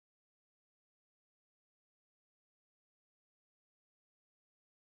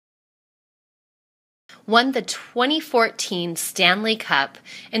won the 2014 Stanley Cup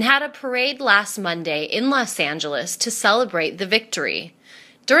and had a parade last Monday in Los Angeles to celebrate the victory.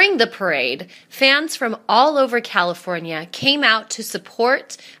 During the parade, fans from all over California came out to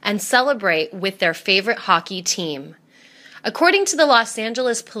support and celebrate with their favorite hockey team. According to the Los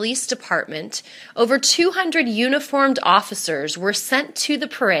Angeles Police Department, over 200 uniformed officers were sent to the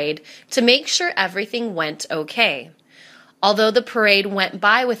parade to make sure everything went okay. Although the parade went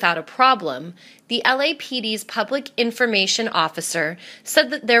by without a problem, the LAPD's public information officer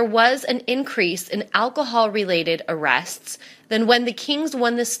said that there was an increase in alcohol-related arrests than when the Kings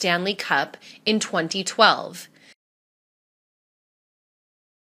won the Stanley Cup in 2012.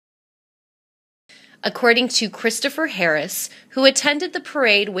 According to Christopher Harris, who attended the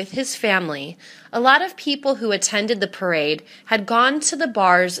parade with his family, a lot of people who attended the parade had gone to the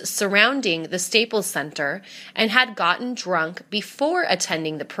bars surrounding the Staples Center and had gotten drunk before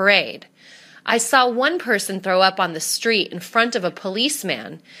attending the parade. I saw one person throw up on the street in front of a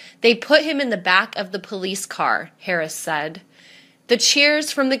policeman. They put him in the back of the police car, Harris said. The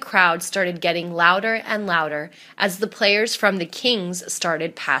cheers from the crowd started getting louder and louder as the players from the Kings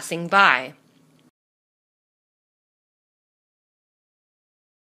started passing by.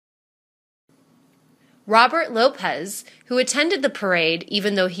 Robert Lopez, who attended the parade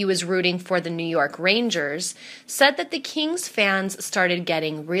even though he was rooting for the New York Rangers, said that the Kings fans started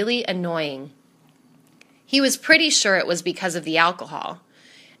getting really annoying. He was pretty sure it was because of the alcohol.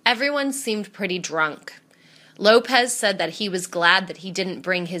 Everyone seemed pretty drunk. Lopez said that he was glad that he didn't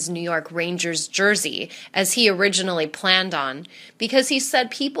bring his New York Rangers jersey as he originally planned on, because he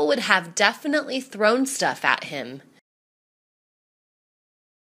said people would have definitely thrown stuff at him.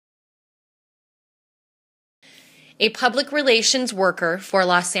 A public relations worker for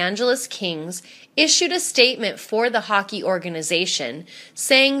Los Angeles Kings issued a statement for the hockey organization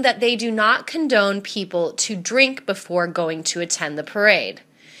saying that they do not condone people to drink before going to attend the parade.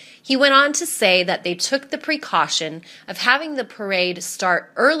 He went on to say that they took the precaution of having the parade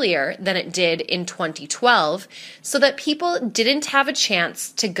start earlier than it did in 2012 so that people didn't have a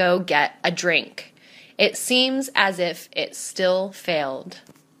chance to go get a drink. It seems as if it still failed.